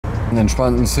Einen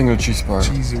entspannten Single Cheeseburger.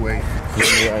 Cheesy Way.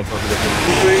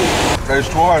 Geil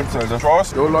Strohhalm, Alter.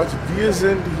 Chance. Jo Leute, wir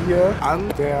sind hier an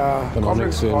der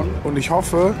ComplexCon und ich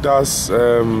hoffe, dass,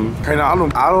 keine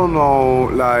Ahnung, I don't know,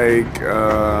 like,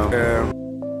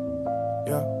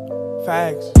 yeah,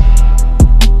 facts.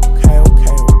 Okay,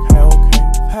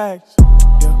 facts.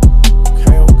 Yeah,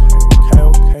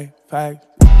 okay, facts.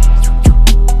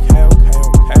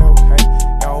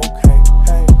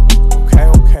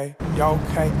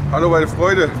 Okay. Hallo meine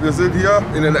Freunde, wir sind hier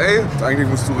in LA. Eigentlich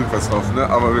musst du rückwärts laufen, ne?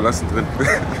 Aber wir lassen drin.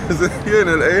 Wir sind hier in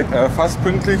LA, fast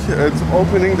pünktlich zum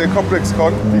Opening der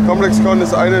ComplexCon. Die ComplexCon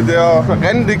ist eine der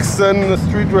trendigsten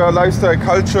Streetwear, Lifestyle,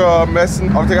 Culture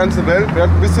Messen auf der ganzen Welt. Wir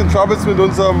hatten ein bisschen Troubles mit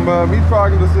unserem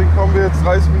Mietwagen, deswegen kommen wir jetzt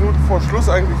 30 Minuten vor Schluss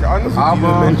eigentlich an.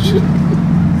 Aber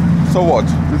so what?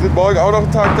 Wir sind morgen auch noch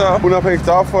einen Tag da, unabhängig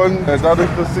davon. Dadurch,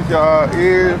 dass ich ja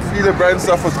viele Brands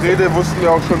da vertrete, wussten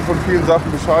wir auch schon von vielen Sachen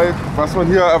Bescheid. Was man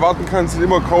hier erwarten kann, sind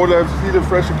immer Collabs, viele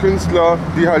frische Künstler,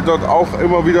 die halt dort auch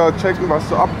immer wieder checken, was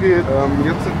so abgeht.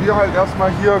 Jetzt sind wir halt erstmal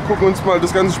hier, gucken uns mal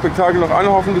das ganze Spektakel noch an,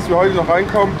 hoffen, dass wir heute noch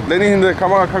reinkommen. Lenny hinter der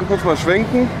Kamera kann kurz mal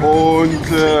schwenken und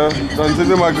dann sind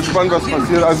wir mal gespannt, was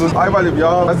passiert. Also einmal im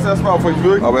Jahr, lasst es erstmal auf euch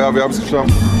wirken. Aber ja, wir haben es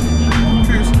geschafft.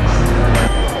 Tschüss.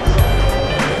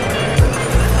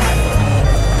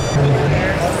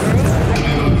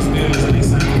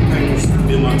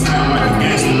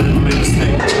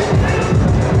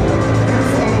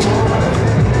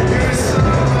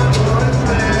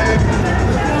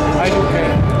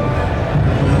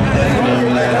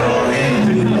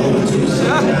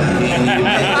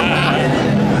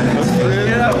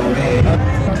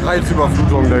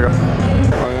 Reizüberflutung, Digga.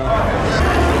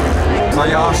 Drei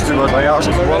Jahre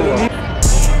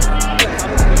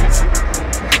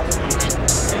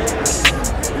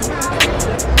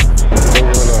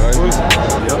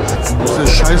Muss der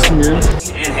Scheißen gehen?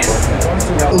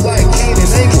 Das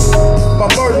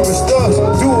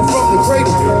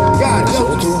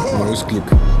Auto, neues Glück.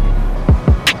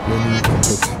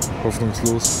 Komplett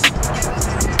hoffnungslos.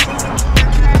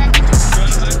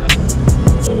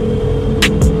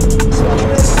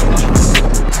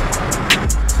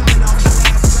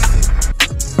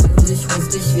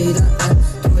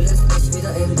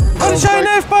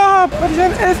 Weil ich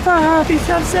einen Elfbar hab,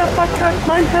 ich hab's ja verkackt,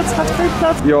 mein Herz hat keinen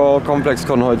Platz. Jo,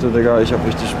 ComplexCon heute, Digga, ich hab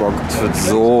richtig Bock. Es wird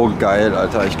so geil,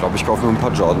 Alter. Ich glaube, ich kaufe mir ein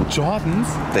paar Jordans. Jordans?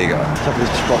 Digga, ich hab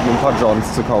richtig Bock, mir ein paar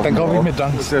Jordans zu kaufen. Dann kaufe ich mir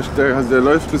Dunks. Der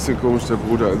läuft ein bisschen komisch, der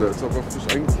Bruder, Alter. Als ob er sich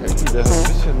eigentlich Der hat ein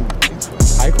bisschen...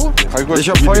 Heiko? Ich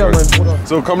hab Feuer, mein Bruder.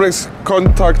 So,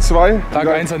 ComplexCon Tag 2. Tag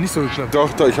 1 hat nicht so geklappt. Doch,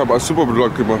 ich habe einen super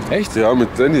Vlog gemacht. Echt? Ja, mit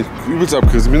Danny. Übelst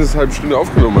abgerissen. Mindestens eine halbe Stunde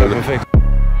aufgenommen, Alter. Perfekt.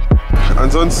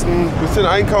 Ansonsten ein bisschen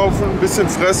einkaufen, ein bisschen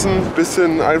fressen, ein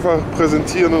bisschen einfach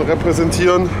präsentieren und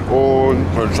repräsentieren. Und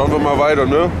dann schauen wir mal weiter,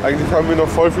 ne? Eigentlich haben wir noch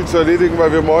voll viel zu erledigen,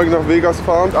 weil wir morgen nach Vegas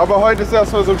fahren. Aber heute ist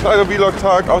erstmal so ein kleiner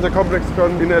Vlog-Tag, auch der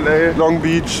ComplexCon in LA, Long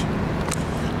Beach.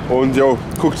 Und jo,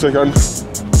 guckt es euch an.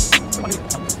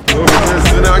 So, wir sind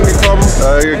jetzt drinnen angekommen.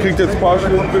 Ihr kriegt jetzt ein paar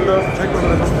Schnittbilder. Check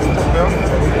mal,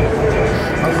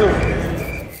 Achso.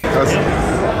 Krass.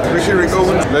 Ricky Rick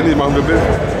Owens. Lenny, machen wir Bild.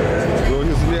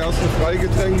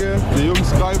 Freigetränke. Die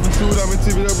Jungs greifen zu, damit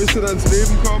sie wieder ein bisschen ans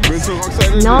Leben kommen. Willst du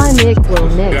Roxanne? Nein, nicht.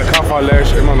 Der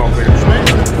Kafferlash immer noch, Digga.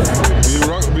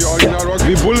 Wie Original Rock,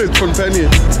 wie Bullet von Penny.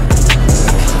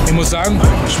 Ich muss sagen,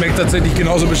 schmeckt tatsächlich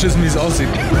genauso beschissen, wie es aussieht.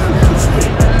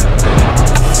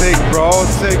 Sick, Bro.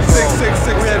 Sick.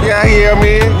 Yeah, hear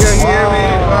me.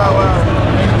 Wow.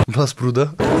 Was,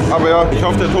 Bruder? Aber ja, ich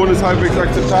hoffe, der Ton ist halbwegs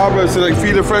akzeptabel. Es sind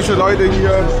viele frische Leute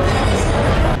hier.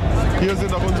 Hier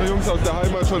sind auch unsere Jungs aus der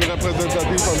Heimat schon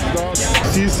repräsentativ am Start.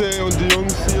 Cisse und die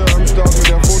Jungs hier am Start mit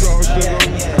der Fotoausstellung.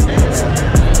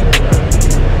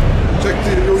 Checkt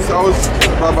die Jungs aus.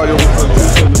 Baba Jungs,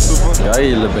 das ist super.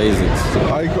 Geile Basics.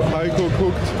 Heiko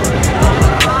guckt.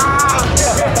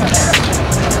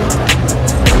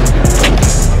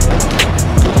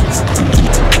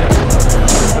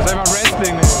 Das ist einfach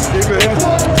Wrestling.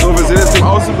 So, wir sind jetzt im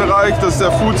Außenbereich, das ist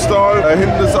der Food Stall.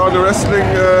 Hinten ist auch eine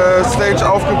Wrestling-Stage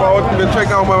aufgebaut. Und wir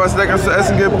checken auch mal, was es Leckeres zu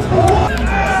essen gibt.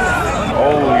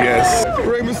 Oh yes.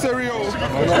 Rey Mysterio.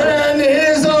 And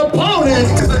his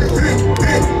opponent.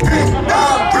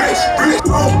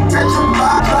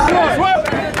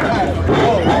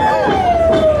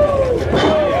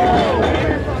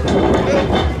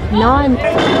 Nein.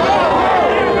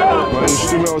 Meine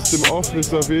Stimme aus dem Off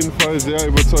ist auf jeden Fall sehr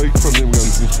überzeugt von dem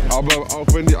Ganzen. Aber auch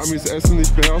wenn die Amis Essen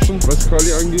nicht beherrschen, was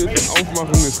Quali angeht,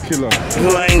 Aufmachen ist Killer.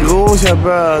 So ein großer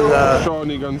Burger.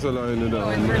 Shawnee ganz alleine da.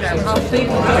 Give it up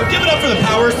for the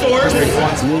power source.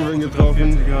 Nur wenn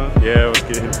getroffen. Yeah, was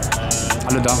geht?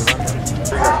 Alle da.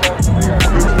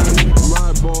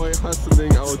 My boy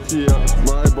Hustling out hier,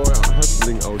 my boy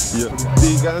Hustling out hier.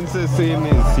 Die ganze Szene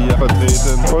ist hier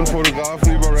vertreten. Von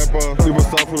Fotografen über Rapper, über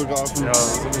Starfotografen, ja,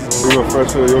 über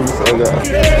frische Jungs, Alter.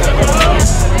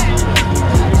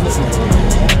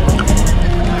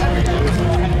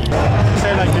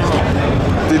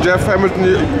 Die Jeff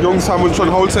Hamilton Jungs haben uns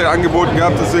schon Wholesale angeboten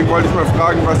gehabt, deswegen wollte ich mal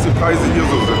fragen, was die Preise hier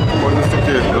so sind. Und ist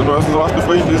okay. Also du hast uns was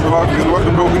befriedigt, diesen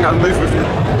Blocking an mich.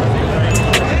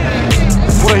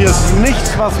 Bruder, hier ist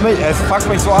nichts, was mich. Es fuckt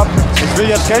mich so ab. Ich will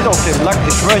jetzt Geld ausgeben. Lack,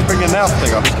 ich schwöre, ich bin genervt,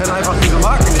 Digga. Ich kenne einfach diese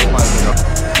Marken nicht mal, Digga.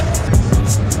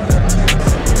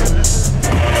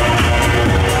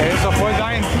 Der ist doch voll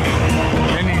dein.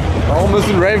 Kenny. Warum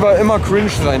müssen Raver immer cringe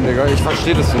sein, Digga? Ich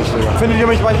verstehe das nicht, Digga. Findet ihr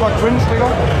mich manchmal cringe, Digga?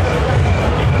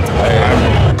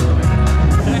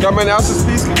 Ich habe mein erstes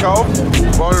Piece gekauft.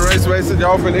 Ball Race sind ja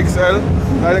auch in XL.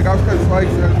 Leider gab es kein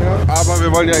 2XL mehr. Aber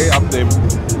wir wollen ja eh abnehmen.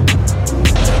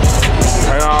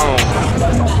 Keine Ahnung.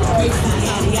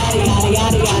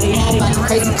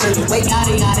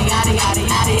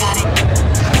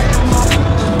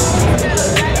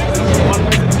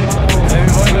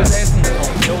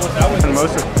 Wir wollen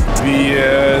was essen.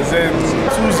 Wir sind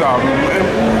zusammen im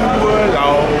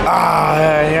Urlaub. Ah,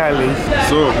 herrlich.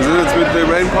 So, wir sind jetzt mit dem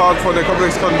Main Part von der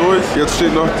ComplexCon durch. Jetzt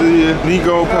steht noch die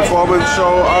Nigo Performance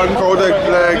Show an. Kodak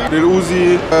Black, Lil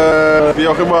Uzi, wie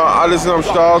auch immer, alles sind am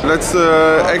Start.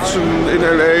 Letzte Action in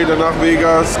LA, danach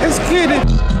Vegas. Es geht.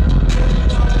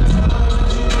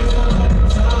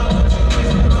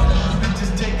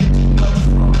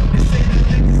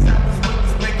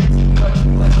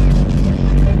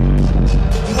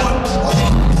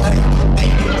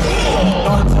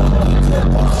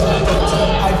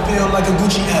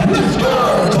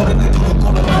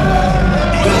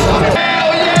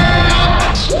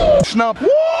 Schnapp.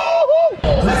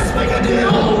 Let's make a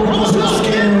deal.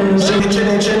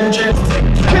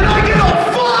 Can I get a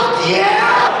fuck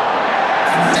yeah?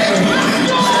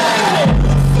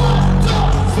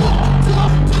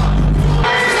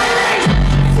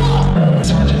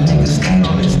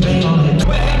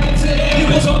 What happened to them? You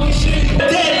was talking shit.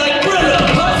 Dead like Thriller.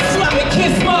 Slap and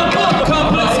kiss my butt.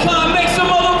 ComplexCon, make some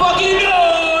motherfucking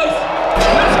noise.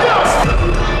 Let's go.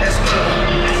 Let's go.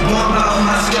 Walk out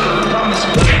my school. Promise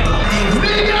you.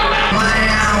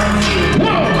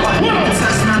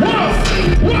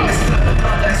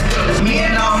 Me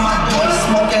and all my boys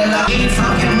smoking loud. Ain't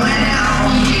talking money, I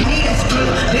don't need it.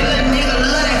 They let nigga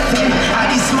love that shit. I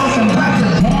be smoking back to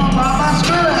the bomb by my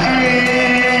skrilla,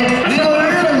 ayy. We gon'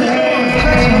 learn it,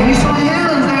 ayy. We some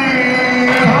healers, ayy.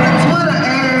 Call it Twitter,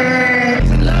 ayy.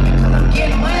 Love me 'cause I'm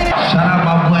getting money. Shout out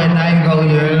my boy Nigo,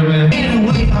 you heard me?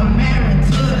 Anyway, I'm married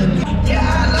to the. Yeah,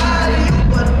 I lied to you,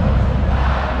 but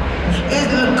it's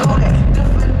the Kodak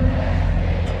different.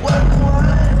 What was?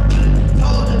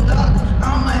 Told the doctor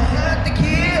I'ma have the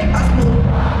kid. I smoke.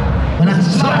 When I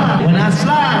slide, when I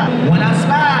slide, when I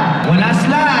slide, when I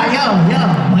slide, yo,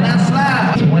 when I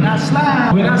slide, when I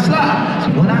slide, when I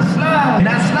slide, when I slide, when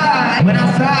I slide, when I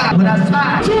slide, when I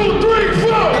slide. 2, 3,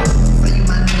 4. So you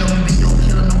might know me, don't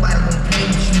kill nobody when play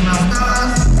with you, my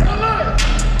stars.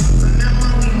 Remember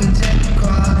when we check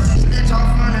cars, snitch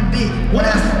off on the beat. When I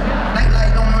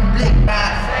like on the blick,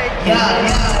 yeah.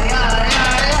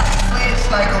 Switch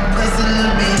like a pussy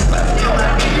little bitch, but you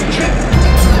might be tripping.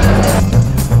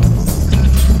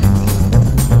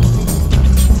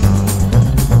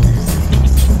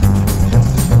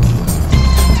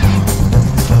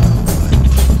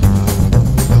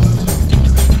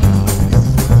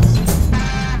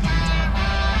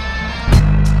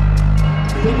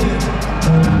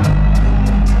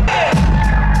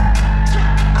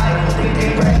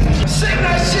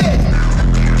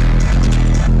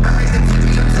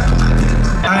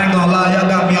 I ain't gonna lie, y'all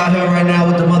got me out here right now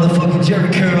with the motherfucking Jerry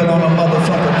Curl on a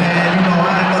motherfucker, man. You know, I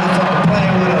ain't motherfucking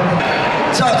playing with her.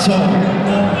 Talk to him.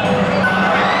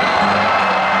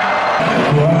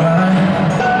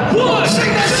 What?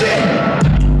 Sing that shit!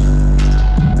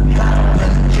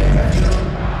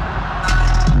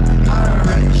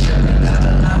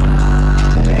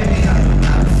 Baby, I'm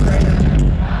not afraid of.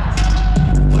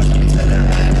 Push me to the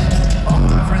edge. All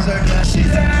my friends are dead. She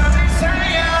said, I'm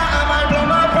insane, yeah. I might blow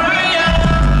my brain,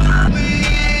 yeah.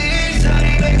 Please,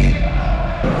 honey, make it.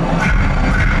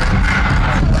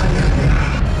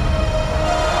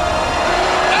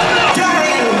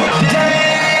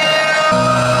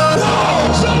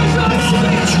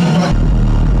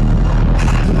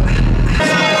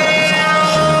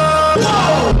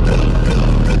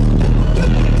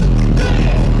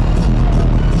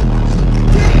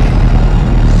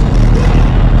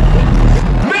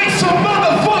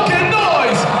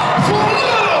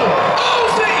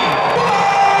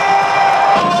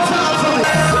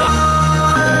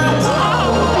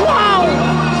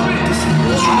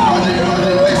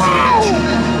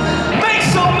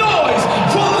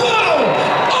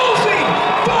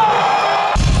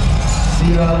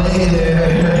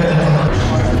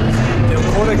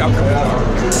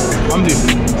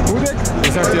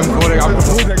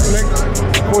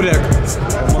 Kodak